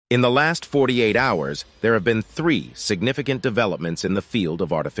In the last 48 hours, there have been 3 significant developments in the field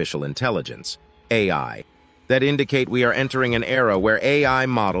of artificial intelligence, AI, that indicate we are entering an era where AI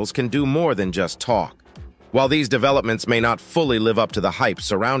models can do more than just talk. While these developments may not fully live up to the hype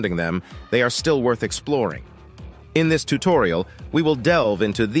surrounding them, they are still worth exploring. In this tutorial, we will delve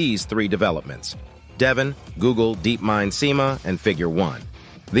into these 3 developments: Devin, Google DeepMind SEMA, and Figure 1.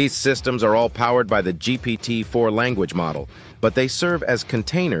 These systems are all powered by the GPT-4 language model, but they serve as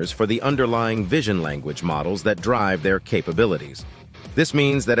containers for the underlying vision language models that drive their capabilities. This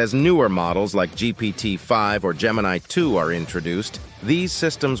means that as newer models like GPT-5 or Gemini 2 are introduced, these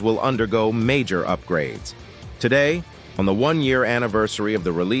systems will undergo major upgrades. Today, on the 1-year anniversary of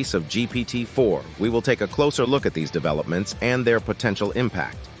the release of GPT-4, we will take a closer look at these developments and their potential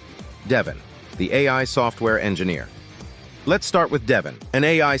impact. Devin, the AI software engineer. Let's start with Devin, an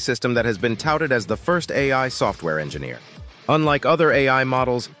AI system that has been touted as the first AI software engineer. Unlike other AI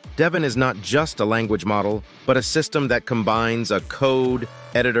models, Devin is not just a language model, but a system that combines a code,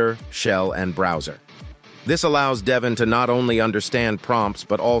 editor, shell, and browser. This allows Devin to not only understand prompts,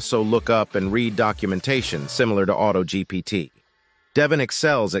 but also look up and read documentation similar to AutoGPT. Devin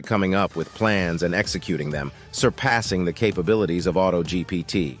excels at coming up with plans and executing them, surpassing the capabilities of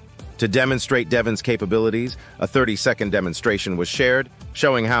AutoGPT. To demonstrate Devin's capabilities, a 30-second demonstration was shared,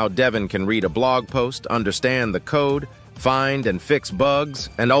 showing how Devin can read a blog post, understand the code, find and fix bugs,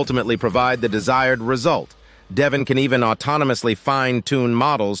 and ultimately provide the desired result. Devin can even autonomously fine-tune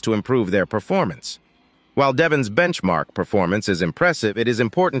models to improve their performance. While Devin's benchmark performance is impressive, it is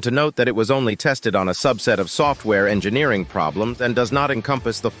important to note that it was only tested on a subset of software engineering problems and does not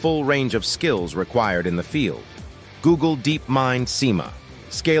encompass the full range of skills required in the field. Google DeepMind SEMA,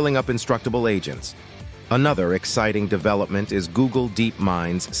 scaling up instructable agents. Another exciting development is Google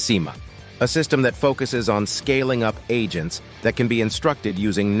DeepMind's SEMA, a system that focuses on scaling up agents that can be instructed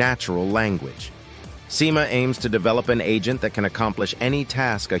using natural language. SEMA aims to develop an agent that can accomplish any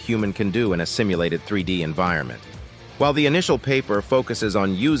task a human can do in a simulated 3D environment. While the initial paper focuses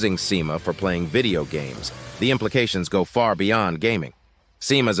on using SEMA for playing video games, the implications go far beyond gaming.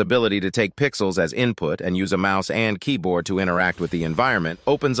 SEMA's ability to take pixels as input and use a mouse and keyboard to interact with the environment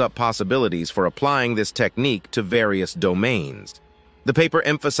opens up possibilities for applying this technique to various domains. The paper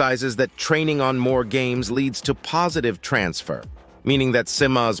emphasizes that training on more games leads to positive transfer, meaning that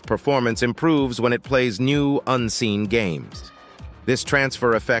SEMA's performance improves when it plays new, unseen games. This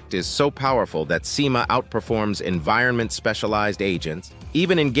transfer effect is so powerful that SEMA outperforms environment-specialized agents,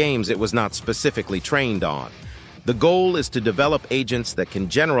 even in games it was not specifically trained on. The goal is to develop agents that can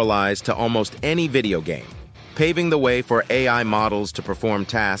generalize to almost any video game, paving the way for AI models to perform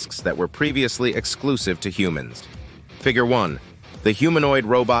tasks that were previously exclusive to humans. Figure 1. The humanoid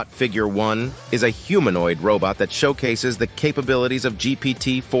robot Figure 1 is a humanoid robot that showcases the capabilities of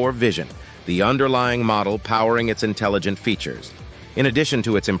GPT-4 vision, the underlying model powering its intelligent features. In addition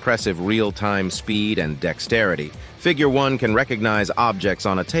to its impressive real-time speed and dexterity, Figure 1 can recognize objects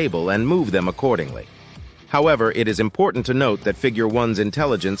on a table and move them accordingly. However, it is important to note that Figure 1's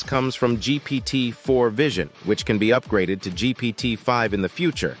intelligence comes from GPT-4 vision, which can be upgraded to GPT-5 in the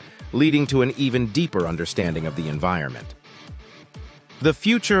future, leading to an even deeper understanding of the environment. The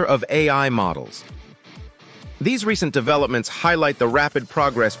future of AI models. These recent developments highlight the rapid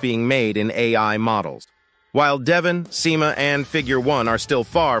progress being made in AI models. While Devin, SEMA, and Figure 1 are still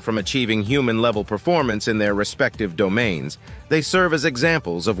far from achieving human-level performance in their respective domains, they serve as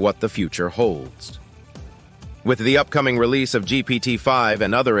examples of what the future holds. With the upcoming release of GPT-5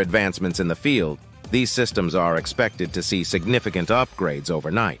 and other advancements in the field, these systems are expected to see significant upgrades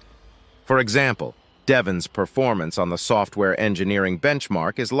overnight. For example, Devin's performance on the software engineering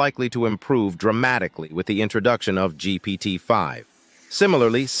benchmark is likely to improve dramatically with the introduction of GPT-5.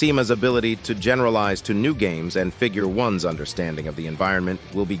 Similarly, SEMA's ability to generalize to new games and Figure 1's understanding of the environment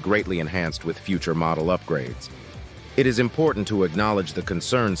will be greatly enhanced with future model upgrades. It is important to acknowledge the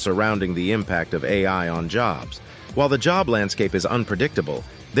concerns surrounding the impact of AI on jobs. While the job landscape is unpredictable,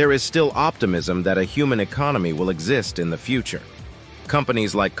 there is still optimism that a human economy will exist in the future.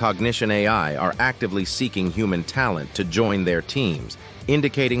 Companies like Cognition AI are actively seeking human talent to join their teams,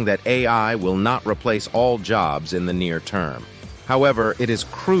 indicating that AI will not replace all jobs in the near term. However, it is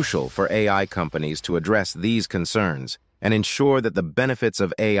crucial for AI companies to address these concerns and ensure that the benefits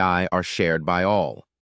of AI are shared by all.